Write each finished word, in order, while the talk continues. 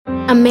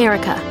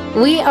America.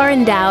 We are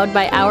endowed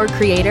by our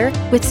Creator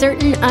with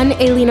certain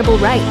unalienable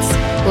rights: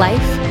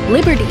 life,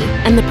 liberty,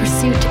 and the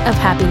pursuit of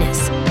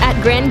happiness.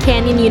 At Grand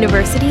Canyon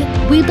University,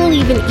 we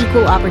believe in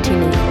equal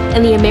opportunity,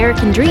 and the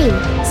American dream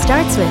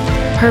starts with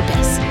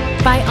purpose.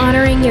 By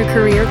honoring your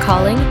career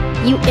calling,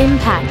 you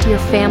impact your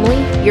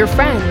family, your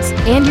friends,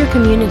 and your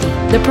community.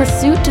 The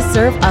pursuit to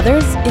serve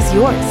others is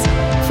yours.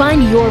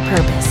 Find your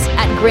purpose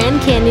at Grand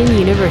Canyon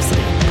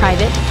University.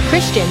 Private,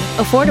 Christian,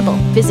 affordable.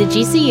 Visit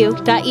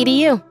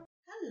gcu.edu.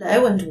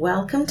 Hello and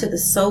welcome to the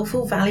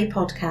Soulful Valley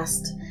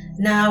podcast,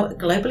 now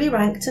globally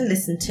ranked and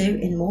listened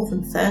to in more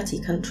than 30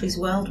 countries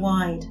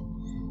worldwide.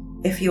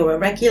 If you're a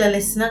regular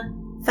listener,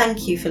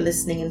 thank you for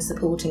listening and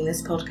supporting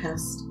this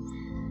podcast.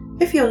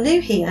 If you're new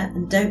here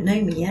and don't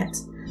know me yet,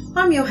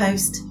 I'm your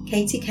host,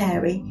 Katie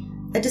Carey,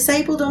 a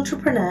disabled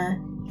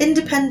entrepreneur,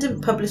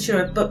 independent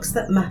publisher of books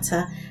that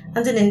matter,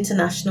 and an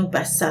international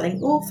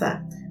best-selling author,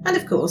 and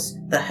of course,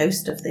 the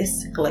host of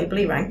this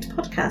globally ranked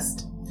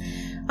podcast.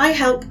 I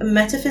help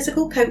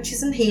metaphysical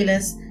coaches and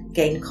healers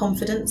gain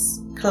confidence,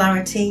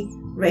 clarity,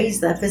 raise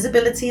their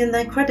visibility and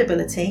their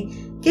credibility,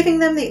 giving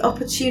them the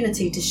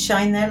opportunity to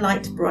shine their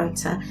light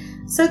brighter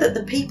so that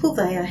the people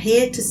they are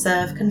here to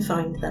serve can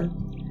find them.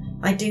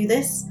 I do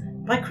this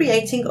by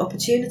creating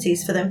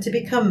opportunities for them to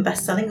become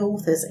best-selling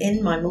authors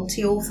in my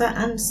multi-author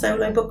and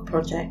solo book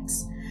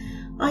projects.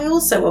 I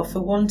also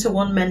offer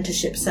one-to-one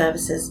mentorship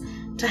services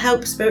to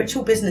help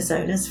spiritual business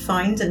owners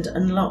find and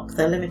unlock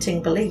their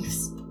limiting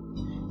beliefs.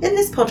 In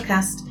this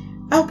podcast,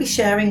 I'll be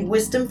sharing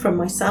wisdom from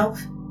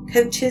myself,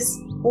 coaches,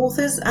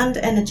 authors, and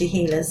energy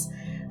healers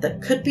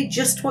that could be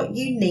just what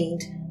you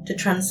need to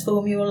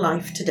transform your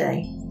life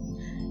today.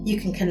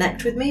 You can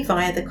connect with me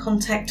via the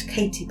Contact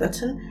Katie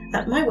button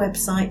at my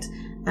website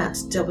at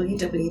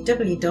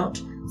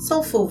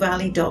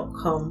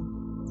www.soulfulvalley.com.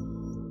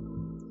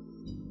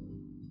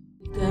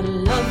 You gotta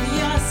love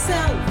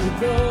yourself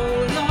with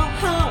all your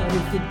heart.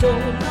 If you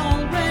don't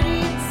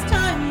already, it's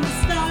time to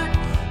start.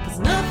 'Cause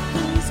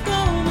nothing's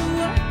gonna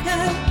work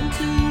out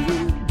until you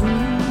do.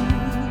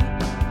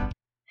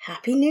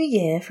 Happy New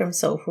Year from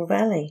Soulful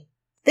Valley.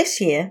 This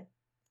year,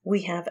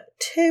 we have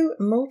 2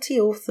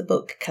 multi-author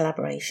book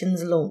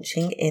collaborations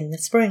launching in the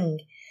spring.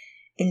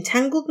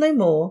 Entangled No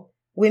More,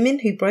 Women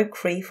Who Broke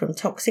Free from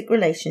Toxic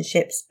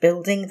Relationships,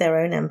 Building Their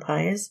Own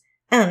Empires,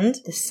 and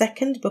the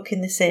second book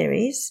in the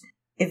series,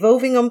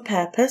 Evolving on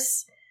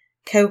Purpose,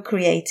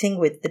 Co-Creating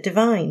with the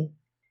Divine.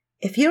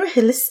 If you're a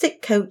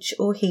holistic coach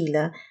or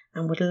healer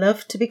and would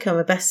love to become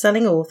a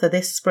best-selling author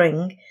this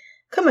spring,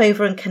 come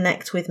over and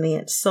connect with me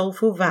at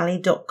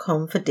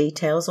soulfulvalley.com for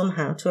details on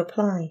how to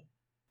apply.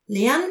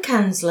 Leanne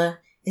Kanzler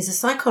is a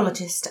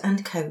psychologist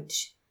and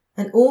coach,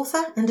 an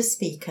author and a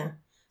speaker.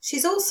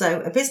 She's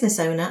also a business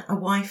owner, a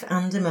wife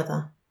and a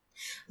mother.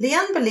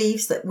 Leanne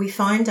believes that we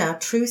find our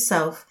true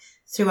self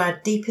through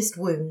our deepest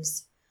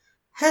wounds.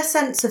 Her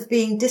sense of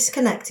being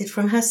disconnected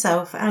from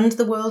herself and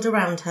the world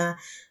around her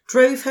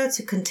drove her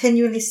to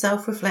continually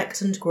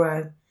self-reflect and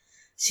grow.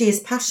 She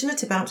is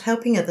passionate about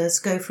helping others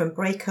go from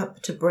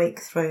breakup to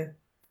breakthrough.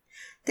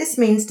 This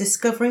means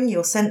discovering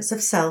your sense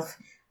of self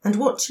and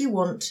what you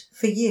want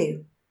for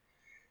you.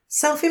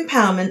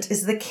 Self-empowerment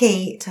is the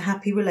key to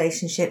happy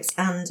relationships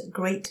and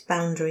great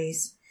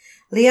boundaries.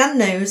 Leanne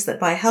knows that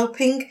by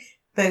helping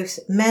both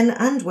men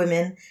and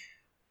women,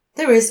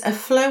 there is a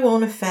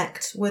flow-on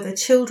effect where the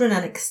children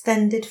and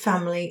extended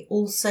family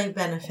also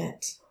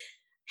benefit.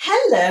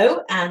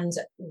 Hello and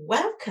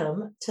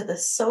welcome to the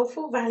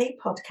Soulful Valley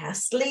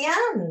podcast,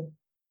 Leanne.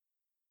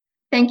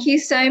 Thank you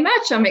so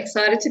much. I'm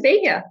excited to be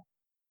here.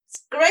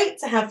 It's great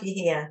to have you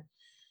here.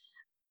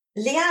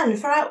 Leanne,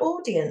 for our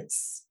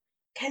audience,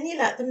 can you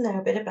let them know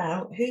a bit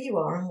about who you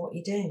are and what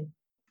you do?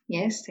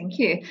 Yes, thank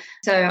you.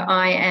 So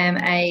I am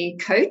a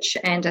coach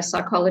and a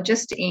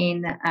psychologist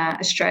in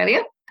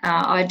Australia.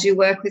 I do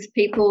work with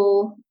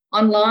people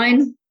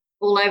online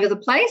all over the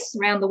place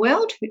around the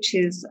world, which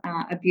is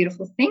a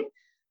beautiful thing.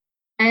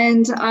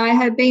 And I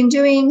have been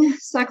doing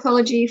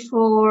psychology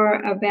for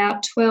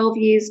about 12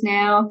 years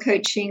now,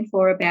 coaching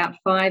for about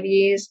 5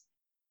 years.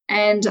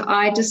 And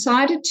I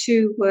decided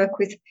to work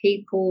with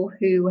people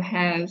who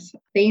have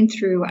been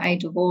through a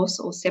divorce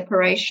or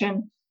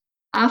separation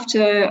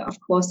after, of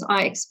course,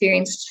 I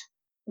experienced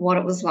what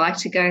it was like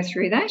to go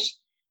through that.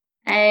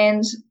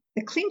 And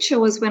the clincher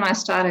was when I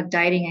started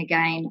dating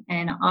again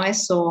and I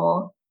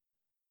saw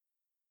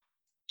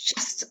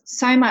just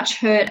so much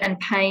hurt and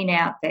pain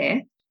out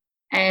there.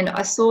 And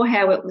I saw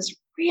how it was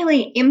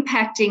really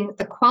impacting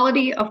the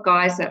quality of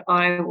guys that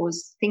I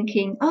was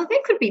thinking, oh,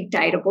 they could be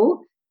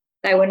dateable.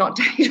 They were not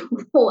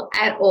dateable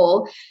at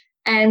all.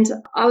 And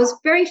I was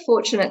very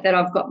fortunate that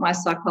I've got my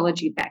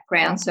psychology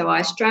background. So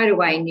I straight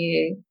away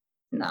knew,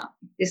 no,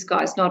 this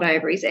guy's not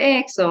over his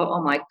ex, or,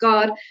 oh, my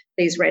God,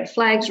 these red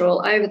flags are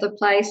all over the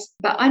place.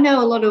 But I know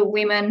a lot of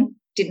women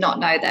did not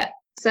know that.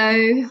 So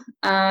it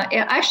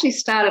actually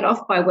started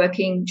off by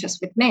working just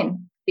with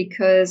men,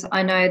 because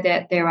I know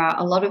that there are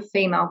a lot of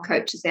female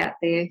coaches out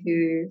there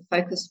who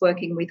focus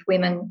working with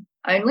women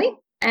only.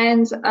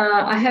 And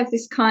I have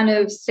this kind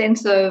of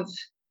sense of,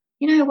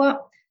 you know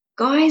what,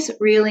 guys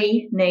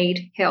really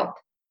need help.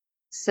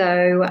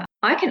 So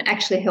I can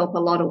actually help a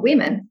lot of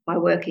women by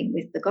working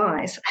with the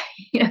guys,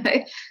 because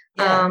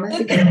a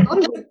lot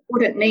of women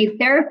wouldn't need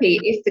therapy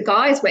if the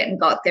guys went and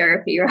got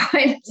therapy,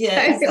 right?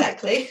 Yeah,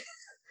 exactly.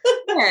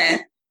 Yeah.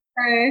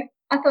 So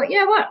I thought, you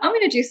know what, I'm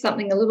going to do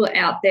something a little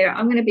out there.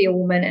 I'm going to be a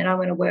woman and I'm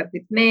going to work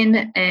with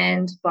men.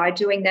 And by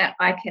doing that,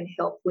 I can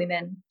help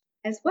women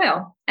as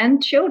well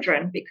and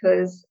children,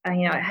 because, a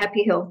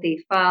happy,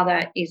 healthy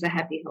father is a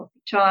happy,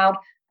 healthy child.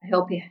 A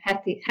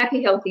happy,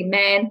 healthy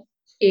man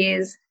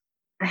is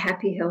a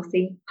happy,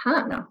 healthy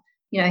partner.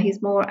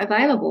 He's more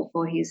available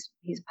for his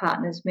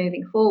partners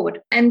moving forward.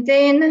 And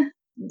then,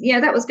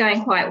 that was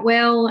going quite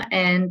well.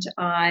 And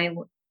I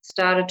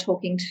started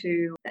talking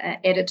to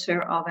the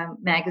editor of a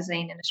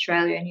magazine in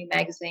Australia, a new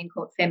magazine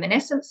called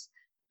Feminescence.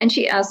 And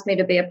she asked me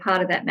to be a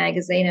part of that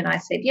magazine. And I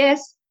said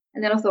yes.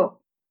 And then I thought,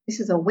 this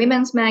is a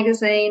women's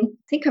magazine.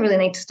 I think I really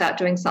need to start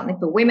doing something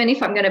for women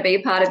if I'm going to be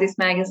a part of this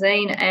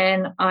magazine.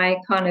 And I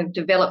kind of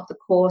developed the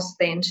course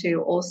then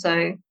to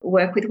also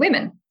work with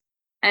women.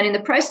 And in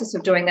the process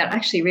of doing that, I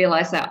actually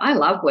realised that I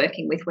love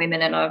working with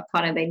women and I've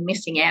kind of been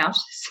missing out.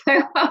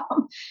 So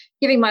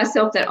giving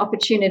myself that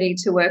opportunity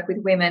to work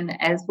with women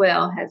as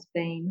well has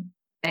been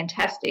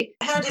fantastic.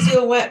 How does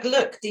your work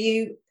look? Do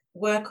you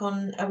work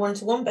on a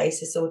one-to-one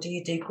basis or do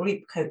you do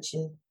group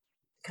coaching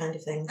kind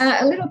of things?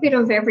 A little bit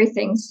of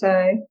everything.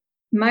 So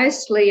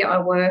mostly I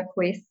work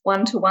with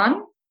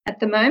one-to-one at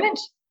the moment.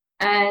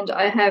 And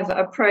I have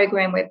a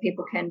program where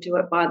people can do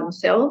it by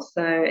themselves.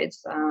 So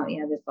it's,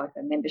 there's like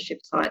a membership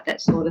site,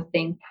 that sort of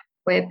thing,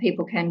 where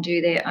people can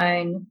do their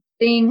own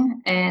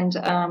thing and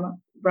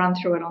run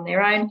through it on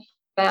their own.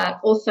 But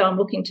also I'm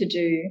looking to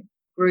do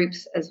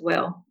groups as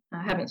well.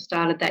 I haven't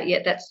started that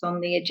yet. That's on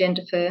the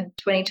agenda for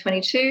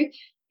 2022,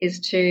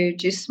 is to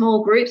do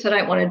small groups. I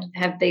don't want to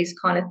have these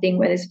kind of thing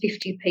where there's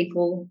 50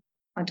 people.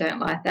 I don't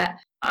like that.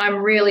 I'm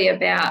really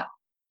about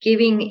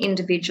giving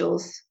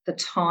individuals the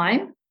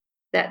time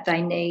that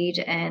they need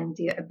and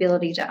the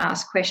ability to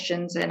ask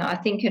questions. And I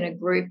think in a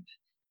group,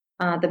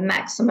 the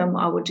maximum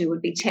I would do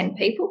would be 10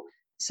 people,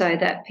 so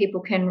that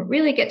people can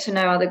really get to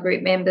know other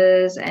group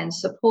members and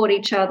support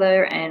each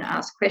other and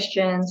ask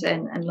questions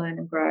and learn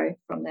and grow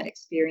from that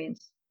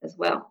experience as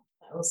well.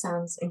 That all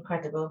sounds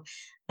incredible.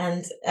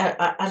 And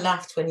I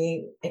laughed when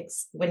you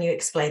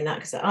explained that,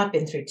 because I've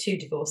been through 2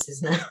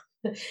 divorces now.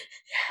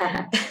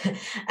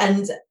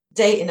 And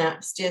dating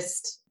apps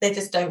just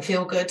don't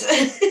feel good.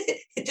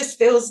 It just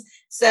feels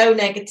so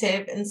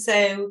negative and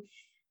so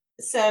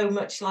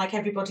much like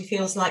everybody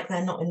feels like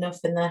they're not enough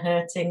and they're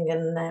hurting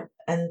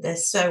and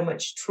there's so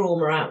much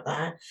trauma out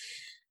there.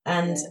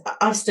 And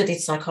I've studied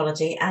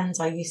psychology and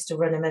I used to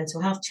run a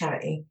mental health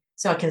charity,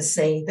 so I can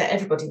see that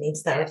everybody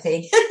needs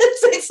therapy. So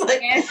it's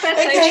like, yes, that's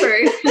okay. So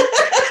true.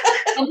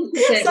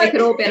 100%, we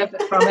could all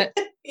benefit from it.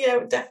 Yeah,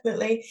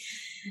 definitely.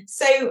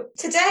 So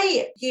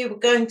today you were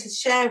going to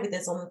share with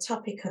us on the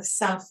topic of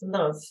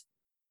self-love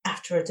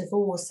after a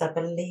divorce. I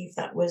believe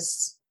that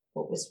was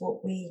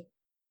what we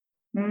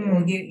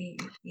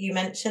you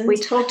mentioned. We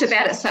talked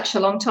about it such a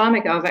long time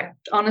ago. I've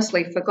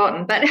honestly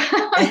forgotten, but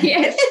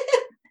yes.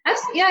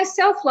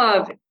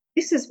 Self-love.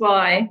 This is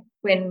why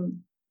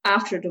when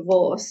after a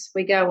divorce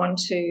we go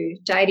onto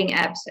dating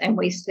apps and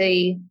we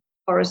see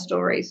horror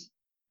stories,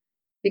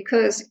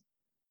 because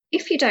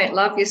if you don't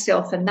love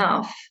yourself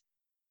enough,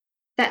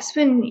 that's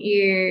when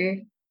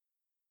you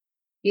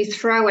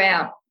throw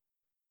out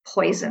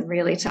poison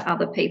really to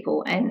other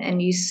people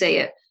and you see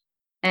it.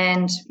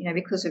 And,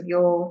 because of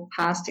your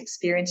past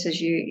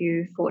experiences,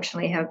 you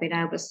fortunately have been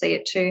able to see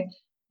it too.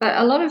 But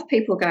a lot of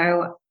people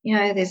go,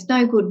 there's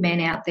no good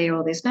men out there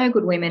or there's no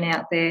good women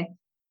out there.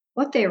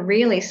 What they're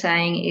really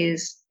saying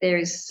is there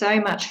is so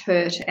much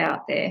hurt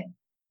out there.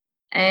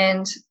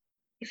 And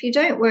if you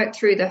don't work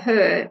through the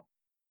hurt,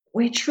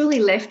 we're truly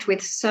left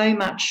with so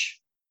much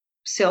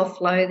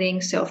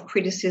self-loathing,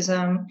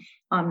 self-criticism.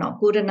 I'm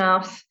not good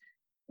enough.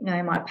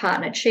 My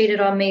partner cheated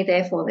on me,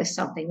 therefore there's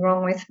something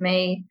wrong with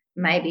me.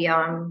 Maybe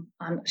I'm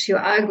too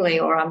ugly,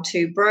 or I'm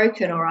too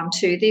broken, or I'm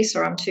too this,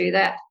 or I'm too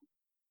that.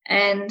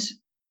 And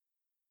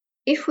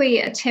if we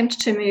attempt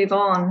to move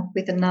on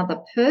with another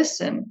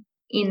person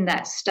in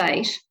that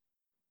state,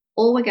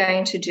 all we're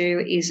going to do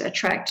is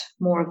attract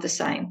more of the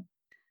same.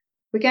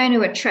 We're going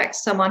to attract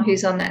someone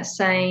who's on that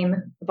same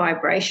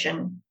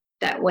vibration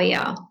that we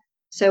are.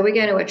 So we're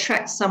going to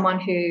attract someone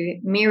who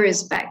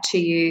mirrors back to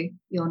you,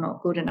 you're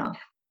not good enough.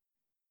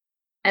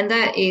 And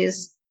that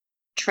is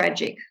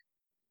tragic,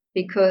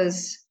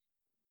 because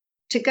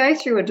to go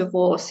through a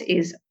divorce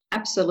is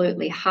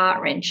absolutely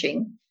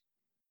heart-wrenching.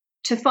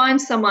 To find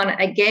someone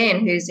again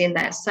who's in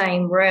that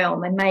same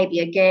realm, and maybe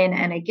again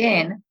and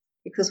again,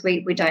 because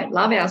we don't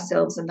love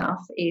ourselves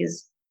enough,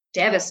 is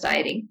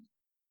devastating.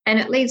 And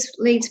it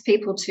leads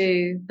people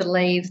to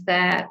believe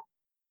that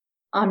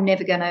I'm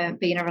never going to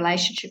be in a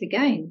relationship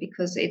again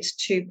because it's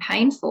too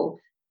painful,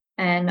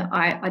 and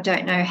I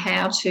don't know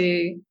how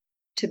to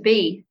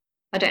be.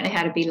 I don't know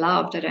how to be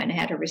loved. I don't know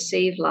how to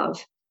receive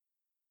love.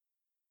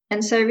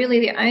 And so really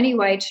the only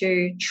way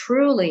to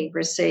truly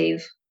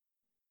receive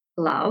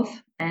love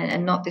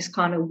and not this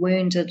kind of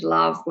wounded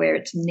love where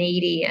it's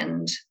needy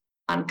and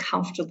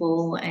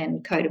uncomfortable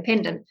and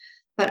codependent,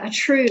 but a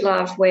true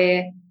love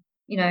where,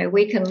 you know,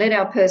 we can let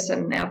our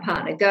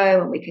partner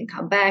go, and we can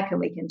come back and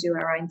we can do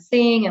our own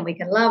thing, and we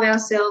can love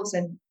ourselves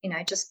and, you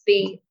know, just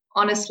be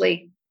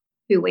honestly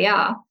who we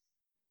are.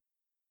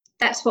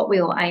 That's what we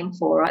all aim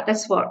for, right?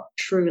 That's what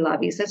true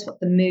love is. That's what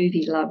the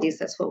movie love is.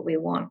 That's what we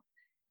want.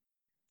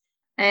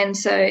 And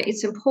so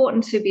it's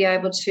important to be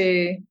able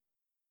to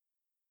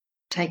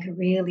take a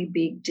really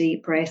big,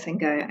 deep breath and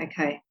go,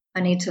 okay, I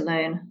need to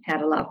learn how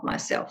to love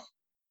myself.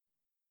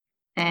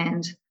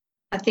 And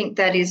I think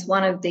that is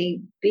one of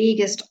the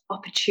biggest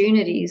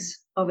opportunities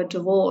of a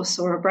divorce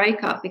or a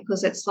breakup,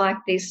 because it's like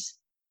this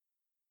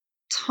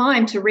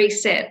time to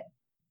reset,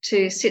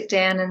 to sit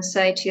down and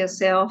say to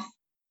yourself,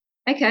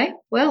 okay,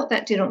 well,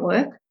 that didn't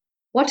work.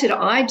 What did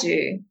I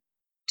do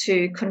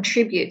to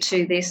contribute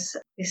to this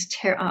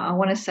I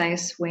want to say a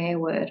swear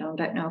word. I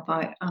don't know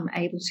if I'm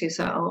able to,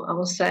 so I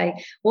will say,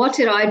 what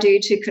did I do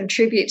to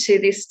contribute to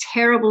this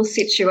terrible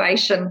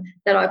situation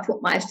that I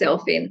put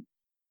myself in?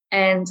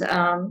 And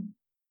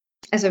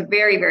as a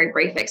very, very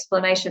brief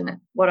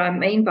explanation, what I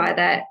mean by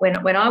that,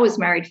 when I was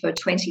married for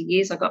 20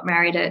 years, I got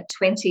married at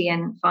 20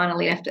 and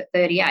finally left at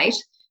 38,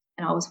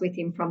 and I was with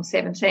him from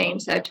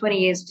 17, so 20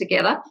 years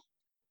together.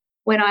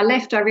 When I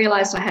left, I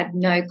realised I had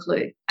no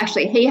clue.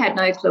 Actually, he had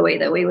no clue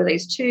either. We were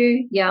these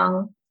two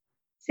young,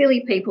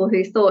 silly people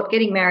who thought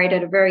getting married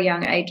at a very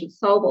young age would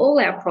solve all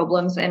our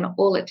problems, and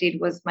all it did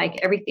was make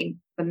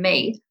everything for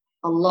me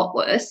a lot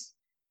worse.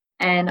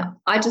 And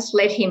I just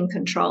let him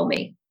control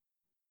me.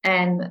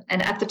 And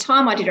at the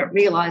time, I didn't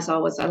realise I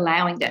was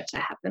allowing that to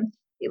happen.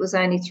 It was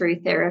only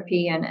through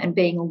therapy and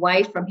being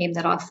away from him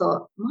that I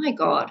thought, my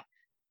God,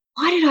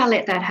 why did I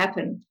let that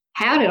happen?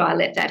 How did I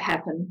let that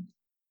happen?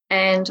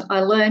 And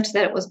I learned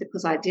that it was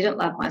because I didn't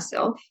love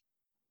myself.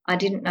 I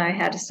didn't know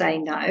how to say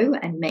no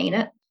and mean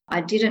it. I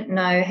didn't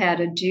know how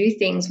to do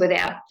things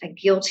without a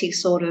guilty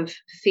sort of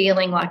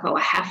feeling like, oh,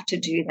 I have to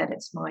do that.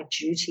 It's my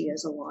duty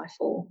as a wife,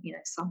 or, you know,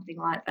 something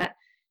like that.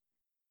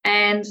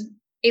 And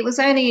it was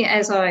only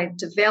as I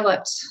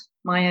developed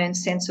my own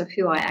sense of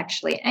who I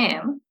actually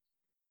am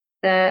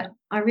that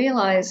I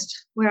realised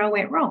where I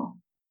went wrong.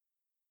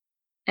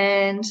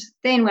 And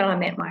then when I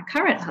met my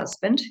current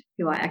husband,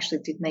 who I actually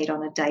did meet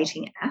on a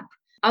dating app,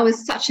 I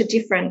was such a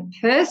different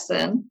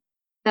person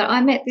that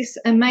I met this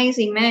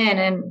amazing man,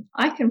 and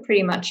I can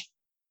pretty much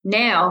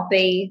now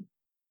be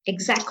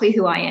exactly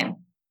who I am.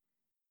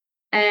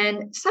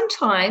 And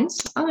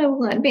sometimes, I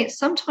will admit,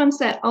 sometimes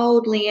that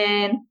old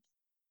Leanne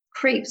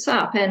creeps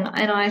up and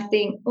I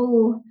think,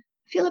 oh,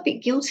 I feel a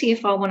bit guilty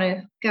if I want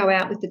to go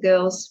out with the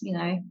girls, you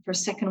know, for a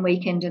second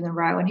weekend in a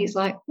row. And he's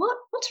like,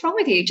 what's wrong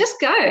with you?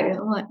 Just go.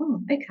 I'm like,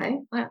 oh, okay,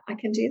 I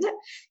can do that.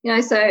 You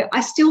know, so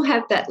I still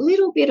have that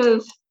little bit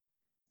of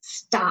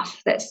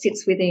stuff that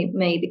sits within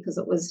me because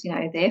it was, you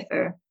know, there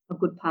for a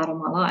good part of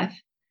my life.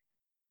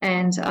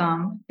 And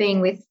being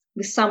with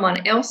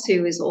someone else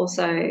who is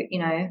also, you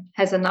know,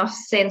 has enough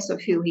sense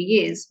of who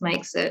he is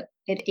makes it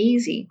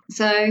easy.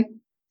 So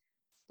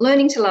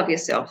learning to love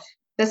yourself,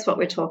 that's what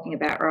we're talking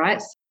about,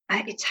 right?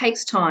 It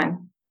takes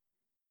time.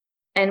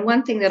 And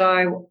one thing that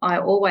I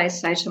always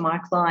say to my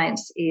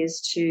clients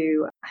is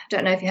to, I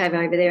don't know if you have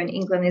over there in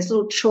England, there's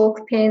little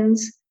chalk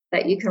pens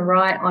that you can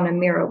write on a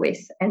mirror with,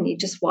 and you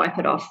just wipe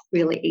it off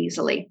really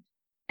easily.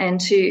 And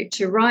to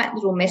write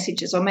little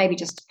messages, or maybe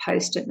just a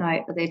Post-it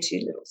note, but they're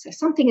too little. So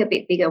something a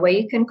bit bigger where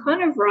you can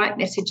kind of write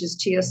messages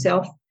to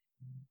yourself,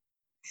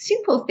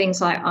 simple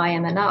things like, I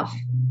am enough,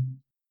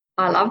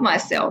 I love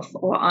myself,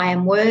 or I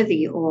am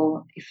worthy,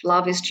 or if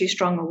love is too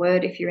strong a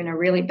word, if you're in a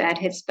really bad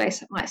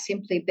headspace, it might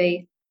simply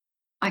be,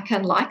 I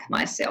can like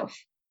myself.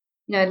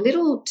 You know,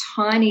 little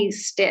tiny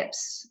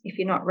steps if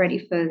you're not ready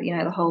for, you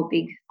know, the whole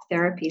big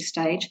therapy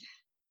stage.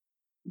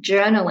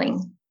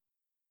 Journaling,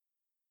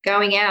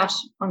 going out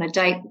on a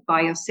date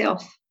by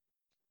yourself,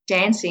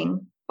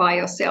 dancing by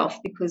yourself,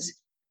 because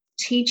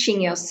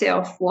teaching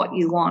yourself what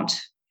you want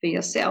for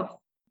yourself,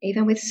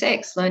 even with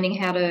sex, learning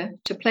how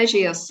to pleasure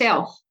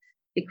yourself,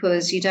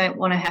 because you don't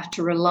want to have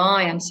to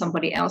rely on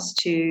somebody else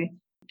to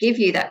give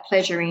you that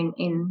pleasure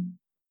in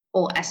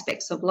all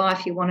aspects of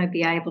life. You want to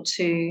be able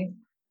to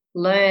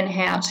learn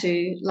how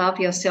to love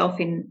yourself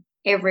in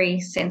every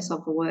sense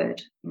of the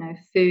word, you know,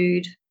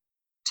 food,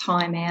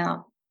 time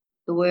out,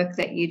 the work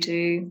that you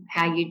do,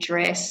 how you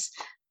dress,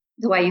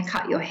 the way you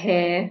cut your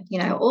hair, you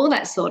know, all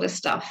that sort of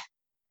stuff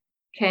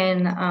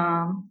can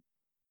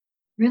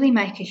really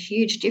make a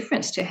huge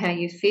difference to how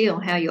you feel,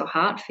 how your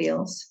heart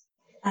feels.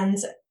 And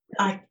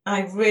I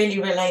really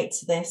relate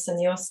to this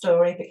and your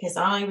story, because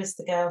I was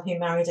the girl who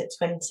married at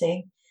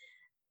 20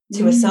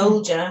 to a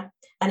soldier,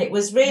 and it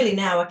was really,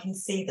 now I can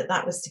see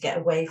that was to get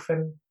away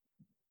from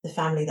the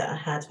family that I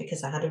had,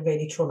 because I had a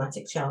really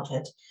traumatic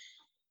childhood.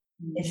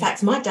 In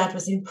fact, my dad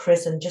was in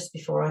prison just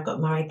before I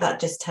got married. That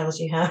just tells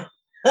you how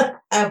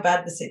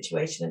bad the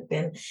situation had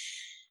been.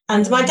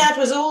 And my dad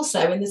was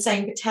also in the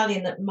same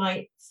battalion that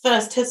my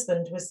first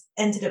husband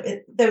ended up.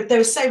 There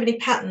were so many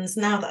patterns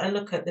now that I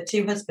look at the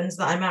two husbands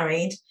that I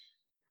married.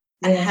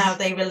 and how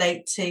they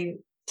relate to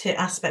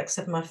aspects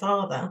of my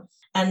father.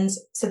 And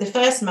so the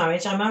first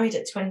marriage, I married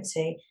at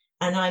 20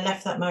 and I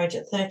left that marriage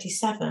at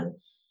 37.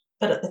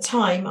 But at the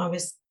time I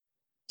was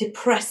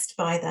depressed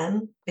by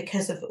then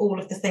because of all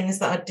of the things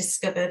that I'd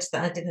discovered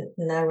that I didn't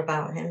know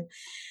about him.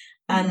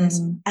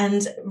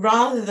 And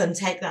rather than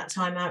take that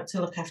time out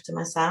to look after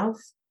myself,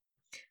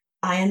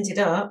 I ended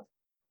up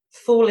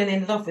falling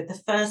in love with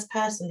the first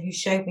person who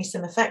showed me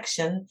some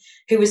affection,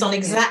 who was on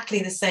exactly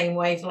the same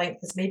wavelength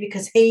as me,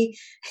 because he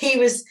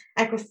was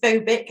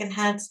agoraphobic and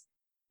had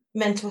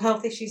mental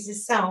health issues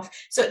himself.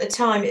 So at the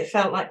time it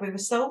felt like we were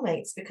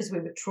soulmates because we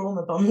were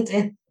trauma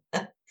bonding.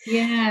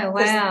 Yeah,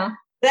 wow.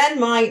 Then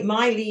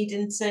my lead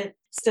into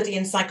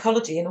studying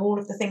psychology and all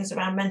of the things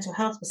around mental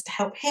health was to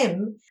help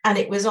him. And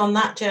it was on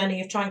that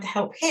journey of trying to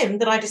help him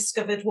that I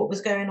discovered what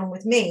was going on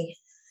with me.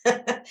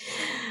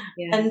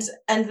 And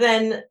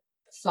then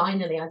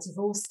finally I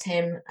divorced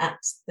him.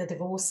 The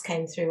divorce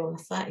came through on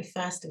the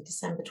 31st of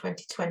December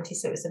 2020.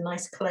 So it was a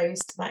nice close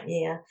to that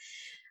year.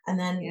 And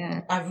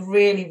then I've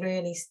really,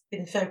 really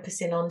been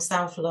focusing on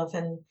self-love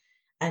and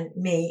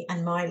me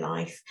and my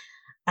life.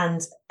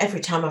 And every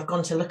time I've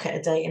gone to look at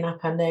a dating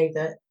app, I know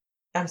that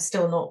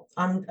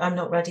I'm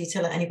not ready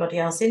to let anybody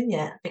else in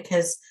yet,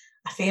 because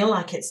I feel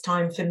like it's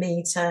time for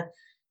me to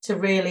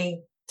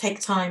really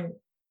take time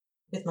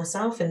with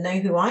myself and know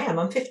who I am.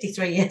 I'm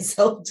 53 years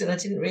old and I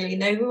didn't really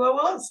know who I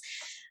was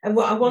and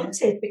what I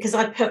wanted, because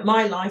I put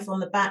my life on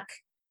the back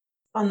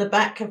of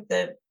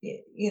the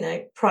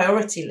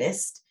priority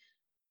list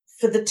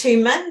for the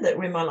two men that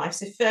were in my life.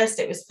 So first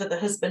it was for the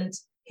husband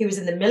who was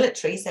in the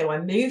military, so I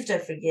moved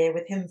every year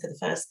with him for the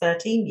first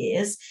 13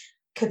 years.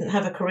 Couldn't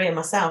have a career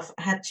myself.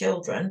 I had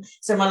children,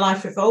 so my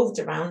life revolved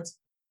around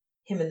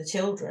him and the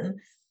children.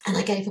 And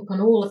I gave up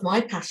on all of my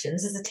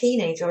passions. As a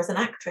teenager, I was an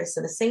actress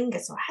and a singer,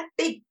 so I had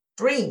big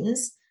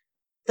dreams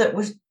that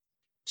were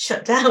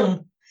shut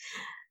down.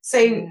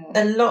 So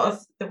a lot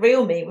of the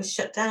real me was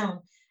shut down.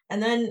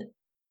 And then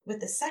with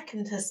the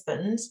second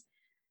husband,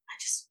 I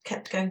just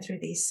kept going through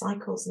these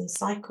cycles and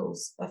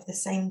cycles of the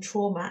same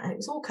trauma, and it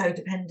was all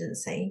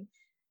codependency.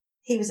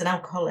 He was an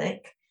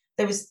alcoholic.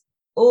 There was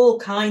all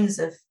kinds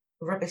of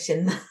rubbish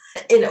in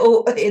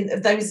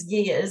those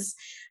years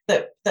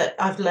that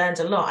I've learned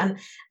a lot,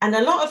 and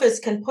a lot of us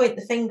can point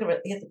the finger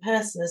at the other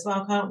person as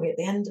well, can't we? At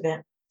the end of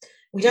it,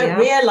 we don't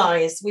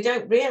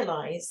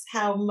realize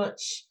how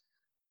much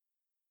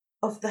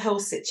of the whole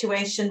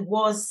situation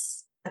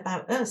was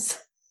about us.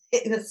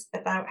 It was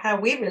about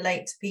how we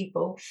relate to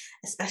people,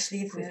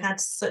 especially if we've had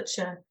such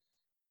a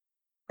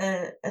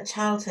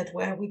childhood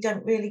where we've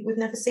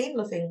never seen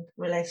loving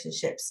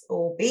relationships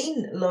or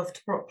been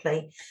loved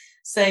properly.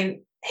 So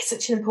it's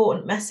such an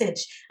important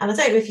message. And I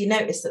don't know if you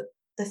noticed that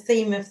the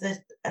theme of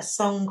a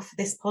song for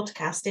this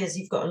podcast is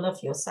 "You've Got to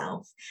Love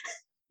Yourself."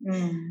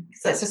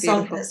 That's a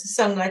song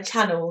I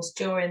channeled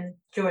during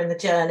the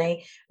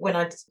journey when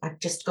I'd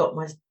just got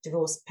my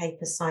divorce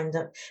papers signed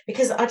up,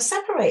 because I'd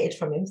separated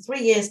from him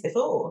 3 years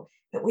before,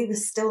 but we were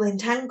still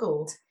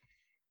entangled.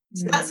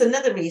 So that's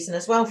another reason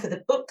as well for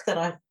the book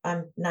that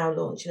I'm now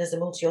launching as a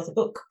multi-author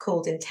book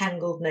called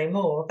Entangled No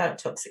More, about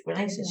toxic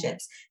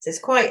relationships. So it's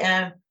quite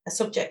a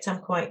subject I'm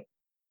quite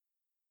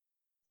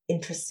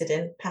interested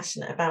in,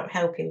 passionate about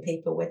helping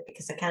people with,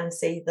 because I can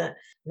see that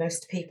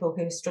most people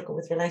who struggle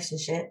with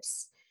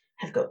relationships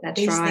have got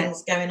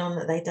things going on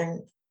that they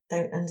don't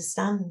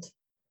understand.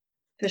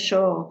 For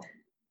sure.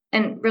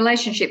 And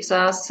relationships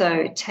are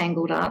so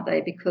tangled, aren't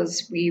they?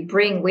 Because you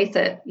bring with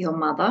it your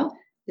mother,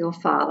 your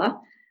father,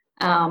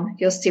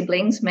 your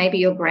siblings, maybe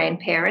your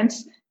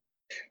grandparents,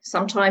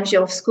 sometimes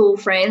your school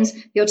friends,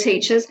 your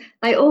teachers.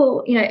 They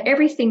all,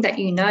 everything that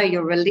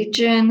your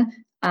religion,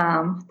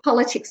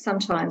 politics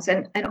sometimes,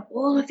 and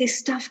all of this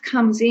stuff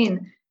comes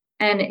in,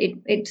 and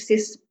it's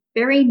this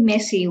very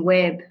messy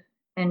web.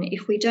 And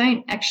if we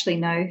don't actually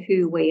know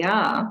who we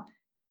are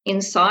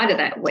inside of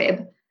that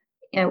web,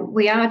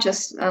 we are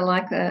just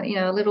like a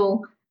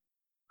little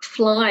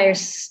fly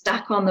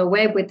stuck on the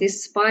web with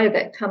this spider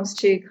that comes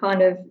to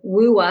kind of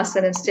woo us,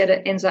 and instead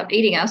it ends up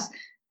eating us.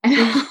 And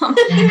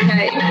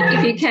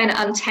if you can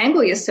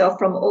untangle yourself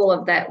from all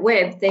of that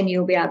web, then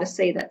you'll be able to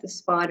see that the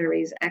spider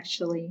is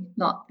actually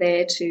not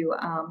there to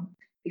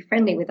be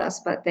friendly with us,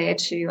 but there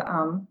to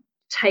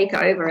take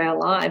over our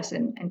lives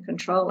and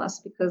control us,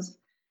 because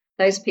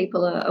those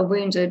people are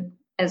wounded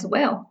as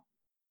well.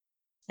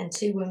 And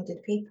two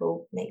wounded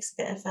people makes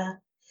a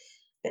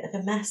bit of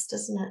a mess,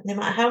 doesn't it? No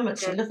matter how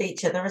much you love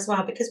each other as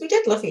well, because we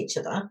did love each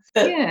other,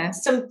 but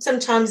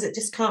sometimes it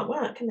just can't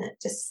work, and it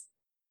just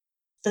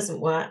doesn't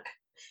work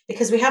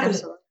because we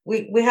haven't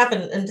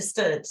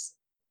understood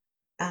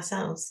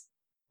ourselves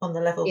on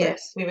the level that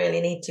we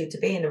really need to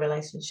be in a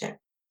relationship.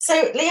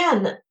 So,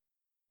 Leanne,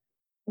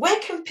 where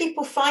can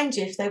people find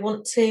you if they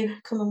want to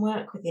come and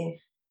work with you?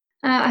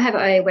 I have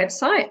a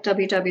website,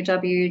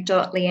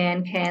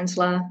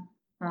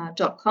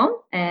 www.leannecansler.com,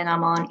 and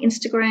I'm on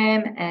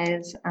Instagram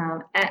as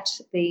at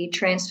the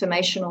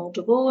Transformational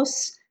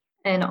Divorce,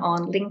 and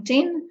on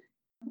LinkedIn,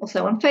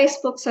 also on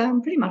Facebook. So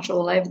I'm pretty much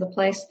all over the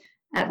place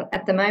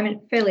at the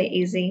moment, fairly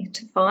easy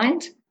to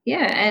find.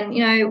 Yeah,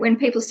 and, when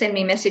people send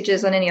me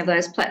messages on any of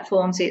those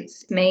platforms,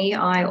 it's me.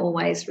 I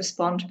always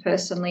respond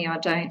personally. I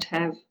don't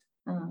have,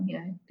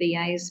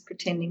 VAs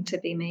pretending to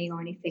be me or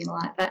anything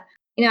like that.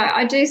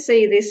 I do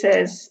see this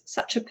as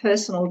such a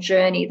personal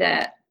journey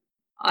that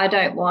I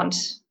don't want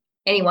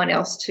anyone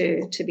else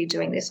to be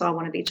doing this. I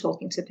want to be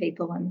talking to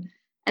people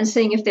and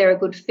seeing if they're a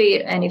good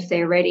fit and if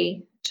they're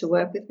ready to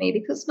work with me,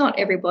 because not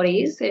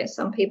everybody is there.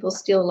 Some people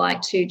still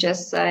like to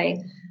just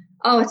say,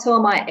 oh, it's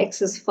all my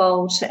ex's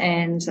fault,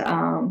 and,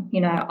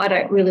 I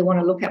don't really want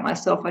to look at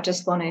myself. I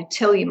just want to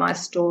tell you my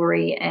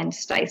story and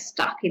stay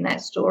stuck in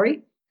that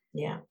story.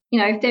 Yeah.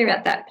 If they're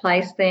at that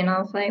place, then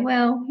I'll say,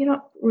 well, you're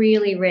not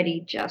really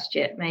ready just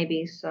yet.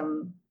 Maybe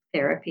some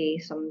therapy,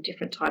 some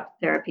different type of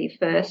therapy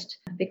first,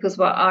 because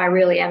what I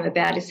really am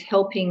about is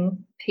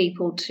helping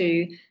people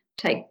to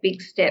take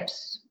big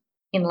steps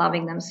in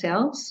loving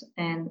themselves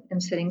and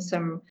setting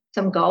some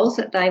goals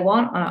that they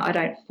want. I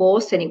don't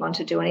force anyone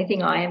to do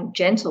anything. I am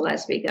gentle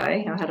as we go.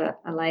 I had a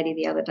lady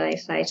the other day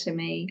say to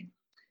me,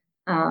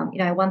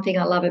 one thing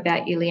I love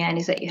about you, Leanne,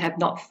 is that you have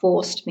not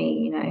forced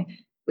me.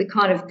 We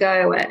kind of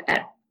go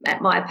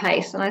at my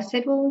pace. And I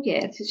said, well,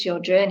 yeah, this is your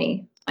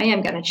journey. I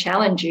am going to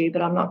challenge you,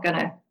 but I'm not going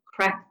to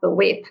crack the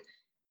whip.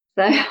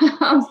 So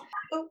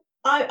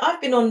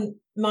I've been on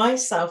my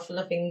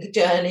self-loving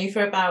journey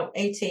for about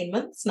 18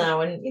 months now,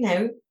 and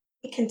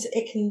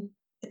it can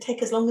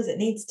take as long as it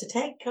needs to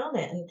take, can't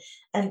it?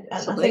 And I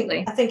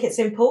think it's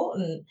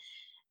important.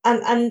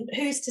 And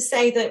who's to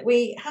say that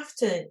we have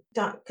to,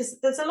 because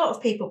there's a lot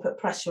of people put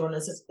pressure on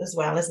us as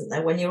well, isn't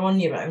there, when you're on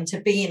your own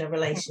to be in a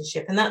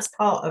relationship. And that's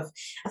part of,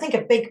 I think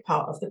a big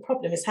part of the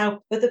problem is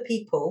how other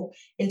people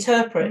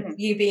interpret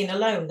you being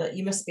alone, that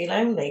you must be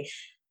lonely.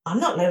 I'm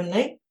not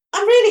lonely.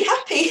 I'm really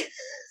happy.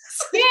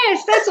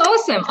 Yes, that's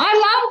awesome.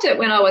 I loved it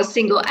when I was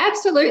single.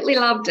 Absolutely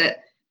loved it.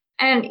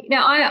 And,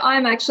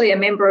 I'm actually a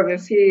member of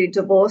a few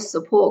divorce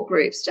support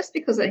groups just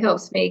because it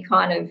helps me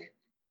kind of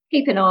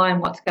keep an eye on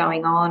what's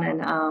going on.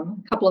 And a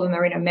couple of them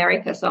are in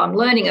America, so I'm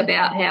learning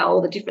about how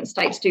all the different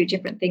states do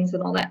different things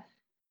and all that.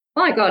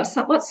 My God,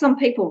 what some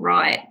people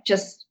write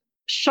just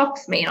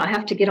shocks me, and I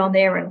have to get on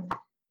there and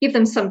give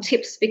them some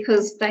tips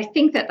because they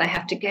think that they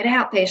have to get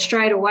out there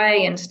straight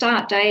away and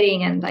start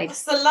dating, and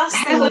it's the last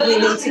thing that we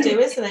need to do,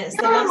 isn't it? It's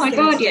the last my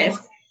God,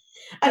 yes.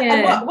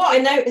 And what I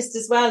noticed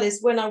as well is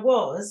when I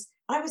was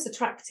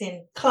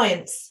attracting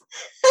clients.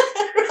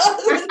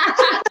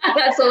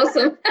 That's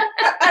awesome.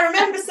 I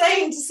remember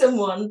saying to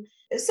someone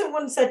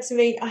said to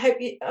me, I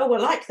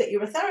like that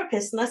you're a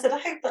therapist. And I said, I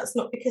hope that's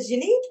not because you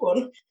need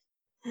one.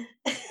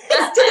 I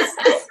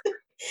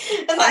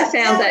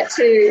found that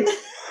too.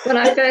 When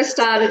I first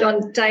started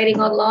on dating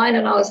online,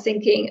 and I was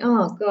thinking,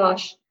 oh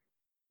gosh,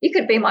 you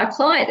could be my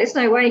client. There's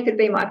no way you could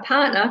be my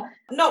partner.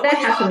 Not that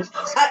happens.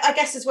 I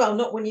guess as well,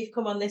 not when you've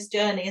come on this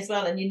journey as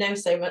well and you know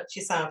so much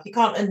yourself. You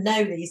can't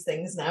unknow these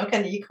things now,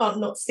 can you? You can't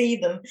not see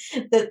them.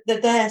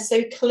 They're there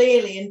so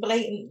clearly and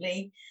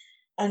blatantly.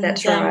 And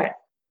that's right.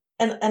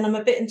 And I'm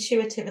a bit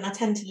intuitive, and I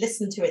tend to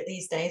listen to it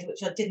these days,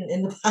 which I didn't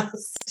in the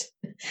past.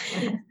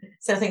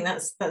 So I think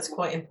that's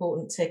quite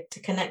important to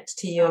connect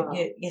to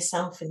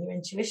yourself and your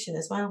intuition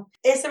as well.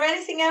 Is there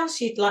anything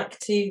else you'd like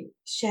to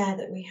share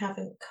that we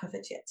haven't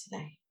covered yet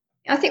today?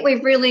 I think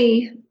we've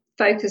really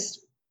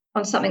focused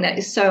on something that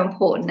is so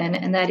important,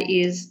 and that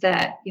is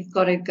that you've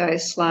got to go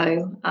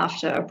slow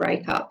after a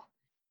breakup.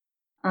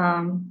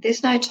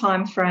 There's no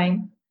time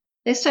frame.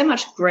 There's so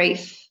much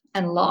grief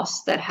and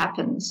loss that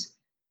happens.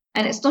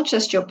 And it's not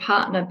just your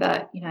partner,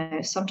 but,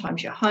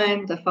 sometimes your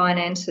home, the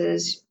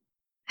finances,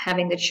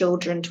 having the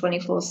children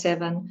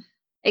 24/7,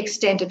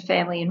 extended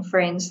family and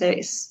friends. There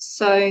is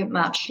so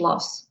much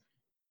loss.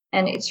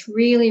 And it's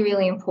really,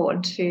 really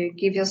important to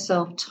give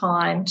yourself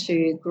time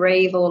to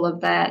grieve all of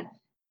that.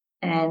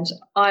 And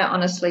I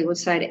honestly would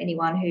say to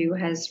anyone who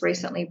has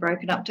recently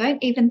broken up,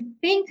 don't even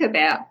think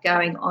about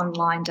going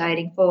online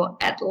dating for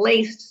at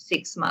least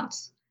 6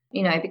 months,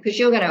 because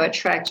you're going to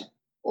attract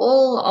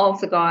all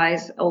of the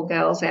guys or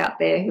girls out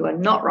there who are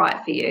not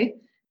right for you.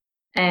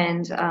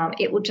 And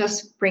it will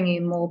just bring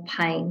you more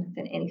pain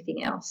than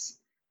anything else.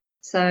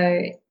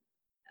 So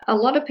a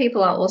lot of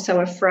people are also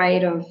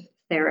afraid of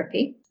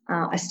therapy.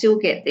 I still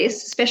get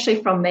this,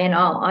 especially from men.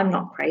 Oh, I'm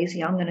not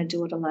crazy. I'm going to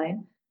do it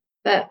alone.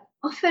 But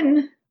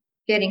often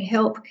getting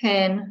help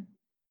can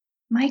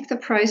make the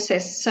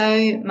process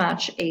so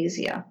much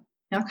easier.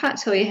 Now, I can't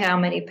tell you how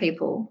many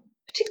people,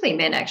 particularly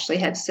men actually,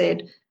 have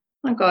said,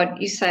 oh, my God,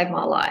 you saved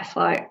my life.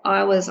 Like,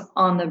 I was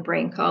on the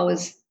brink. I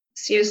was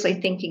seriously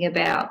thinking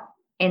about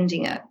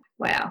ending it.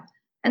 Wow.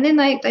 And then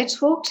they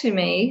talk to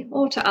me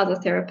or to other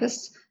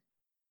therapists,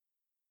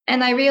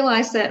 and they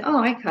realise that,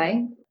 oh,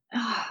 okay,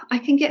 I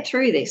can get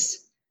through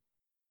this.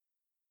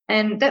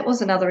 And that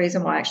was another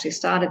reason why I actually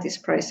started this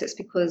process,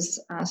 because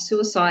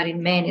suicide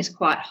in men is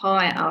quite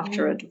high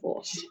after a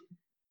divorce.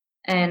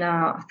 And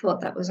I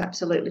thought that was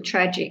absolutely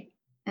tragic.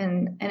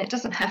 And it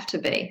doesn't have to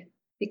be,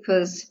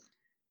 because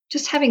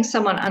just having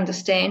someone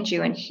understand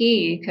you and hear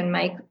you can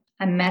make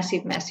a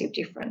massive, massive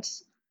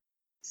difference.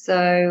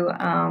 So,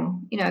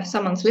 if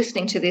someone's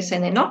listening to this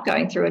and they're not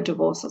going through a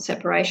divorce or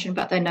separation,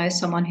 but they know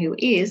someone who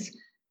is,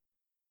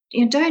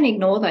 don't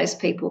ignore those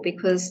people,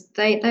 because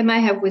they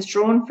may have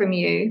withdrawn from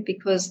you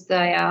because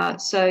they are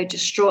so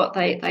distraught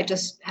they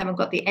just haven't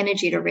got the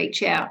energy to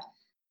reach out.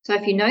 So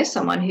if you know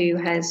someone who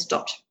has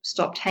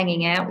stopped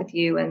hanging out with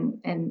you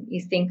and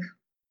you think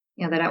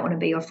they don't want to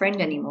be your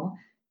friend anymore,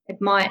 it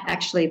might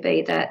actually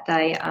be that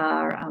they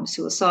are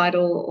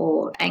suicidal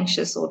or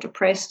anxious or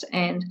depressed,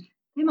 and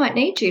they might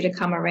need you to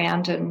come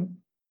around and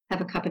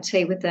have a cup of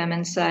tea with them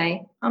and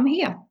say, I'm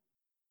here.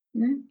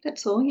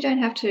 That's all. You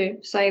don't have to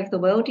save the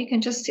world. You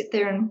can just sit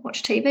there and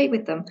watch TV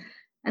with them,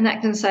 and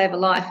that can save a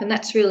life. And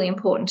that's really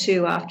important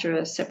too after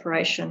a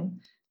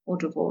separation or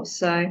divorce.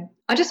 So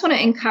I just want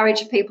to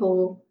encourage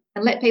people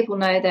and let people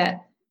know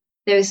that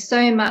there is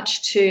so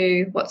much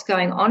to what's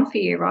going on for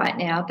you right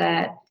now,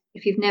 that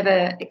if you've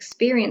never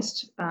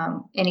experienced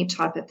any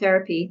type of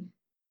therapy,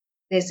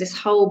 there's this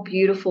whole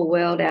beautiful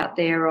world out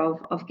there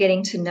of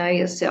getting to know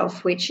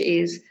yourself, which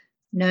is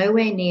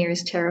nowhere near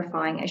as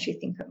terrifying as you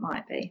think it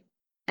might be.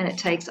 And it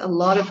takes a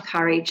lot of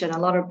courage and a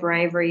lot of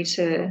bravery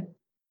to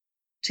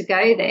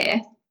go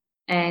there.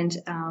 And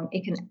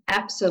it can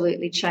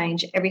absolutely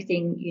change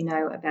everything you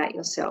know about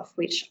yourself,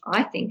 which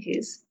I think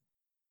is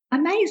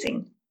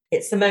amazing.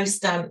 It's the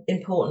most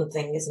important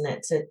thing, isn't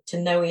it? To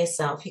know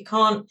yourself. You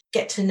can't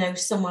get to know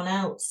someone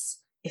else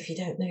if you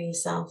don't know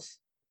yourself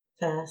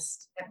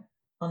first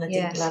on a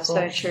deep level.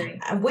 So true.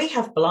 And we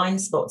have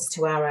blind spots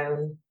to our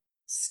own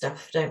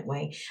stuff, don't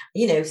we?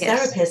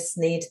 Therapists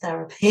need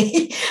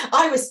therapy.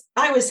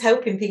 I was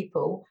helping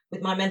people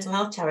with my mental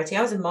health charity.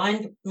 I was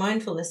a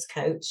mindfulness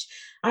coach.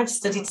 I'd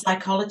studied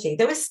psychology.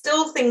 There were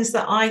still things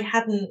that I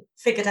hadn't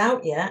figured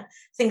out yet,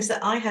 things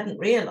that I hadn't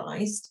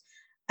realised,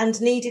 and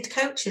needed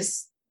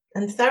coaches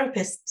and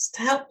therapists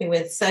to help me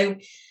with. So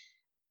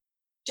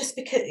just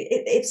because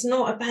it's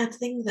not a bad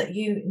thing that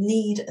you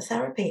need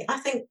therapy. I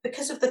think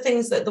because of the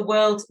things that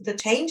the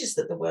changes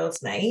that the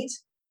world's made,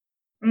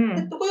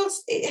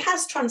 it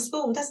has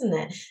transformed, hasn't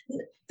it?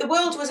 The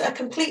world was a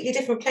completely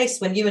different place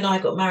when you and I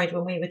got married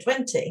when we were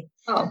 20.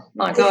 Oh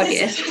my God,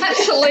 yes,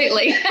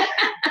 absolutely.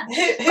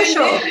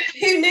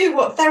 Who knew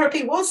what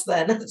therapy was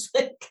then?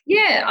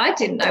 Yeah, I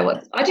didn't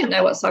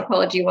know what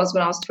psychology was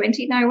when I was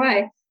 20. No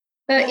way.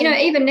 But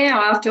even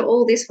now, after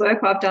all this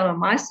work I've done on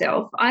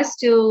myself, I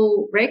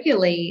still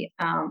regularly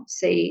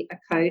see a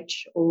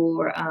coach,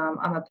 or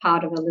I'm a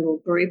part of a little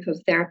group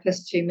of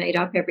therapists who meet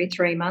up every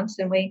 3 months,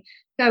 and we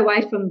go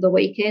away from the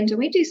weekend and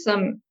we do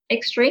some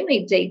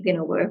extremely deep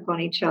inner work on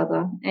each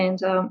other.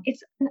 And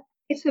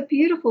it's a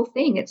beautiful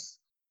thing. It's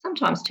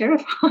sometimes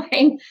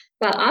terrifying,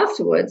 but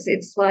afterwards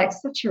it's like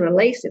such a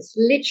release. It's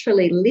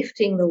literally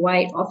lifting the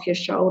weight off your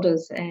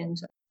shoulders.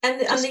 And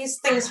these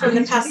things from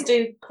the past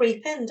do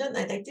creep in, don't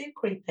they? They do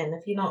creep in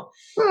if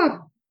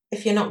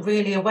you're not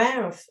really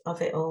aware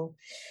of it all.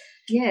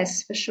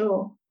 Yes, for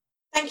sure.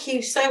 Thank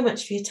you so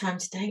much for your time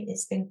today.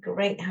 It's been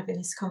great having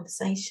this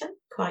conversation.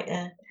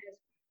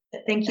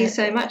 Thank you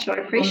so much. I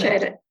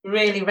appreciate it.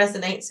 Really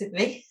resonates with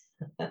me.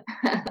 Well,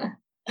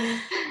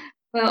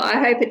 I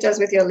hope it does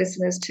with your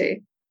listeners too.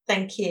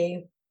 Thank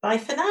you. Bye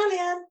for now,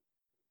 Leanne.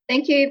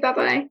 Thank you.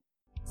 Bye-bye.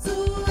 So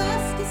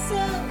ask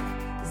yourself,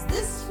 is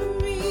this for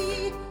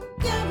me?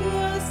 Give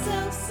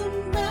yourself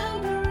some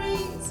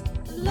boundaries.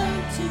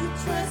 Learn to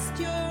trust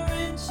your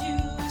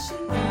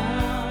intuition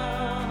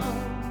now.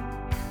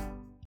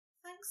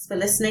 Thanks for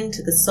listening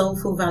to the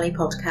Soulful Valley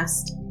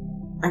podcast.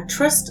 I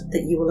trust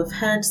that you will have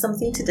heard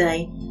something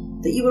today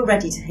that you were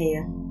ready to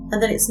hear,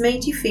 and that it's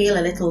made you feel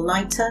a little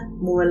lighter,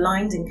 more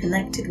aligned and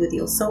connected with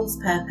your soul's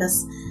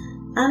purpose,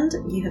 and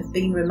you have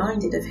been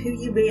reminded of who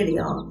you really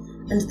are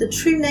and the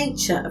true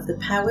nature of the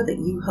power that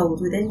you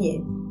hold within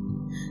you.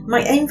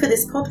 My aim for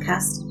this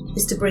podcast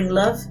is to bring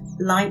love,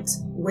 light,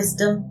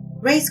 wisdom,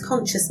 raise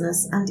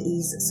consciousness and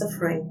ease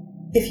suffering.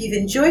 If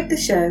you've enjoyed the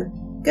show,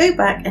 go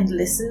back and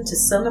listen to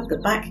some of the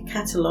back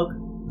catalogue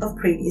of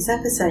previous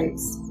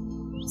episodes.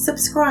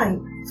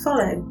 Subscribe,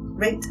 follow,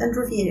 rate and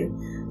review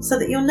so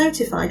that you're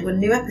notified when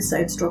new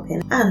episodes drop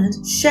in,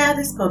 and share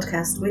this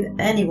podcast with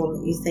anyone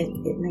that you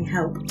think it may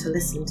help to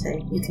listen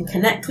to. You can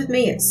connect with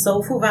me at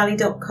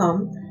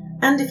soulfulvalley.com,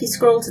 and if you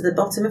scroll to the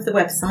bottom of the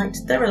website,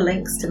 there are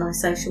links to my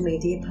social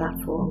media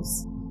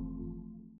platforms.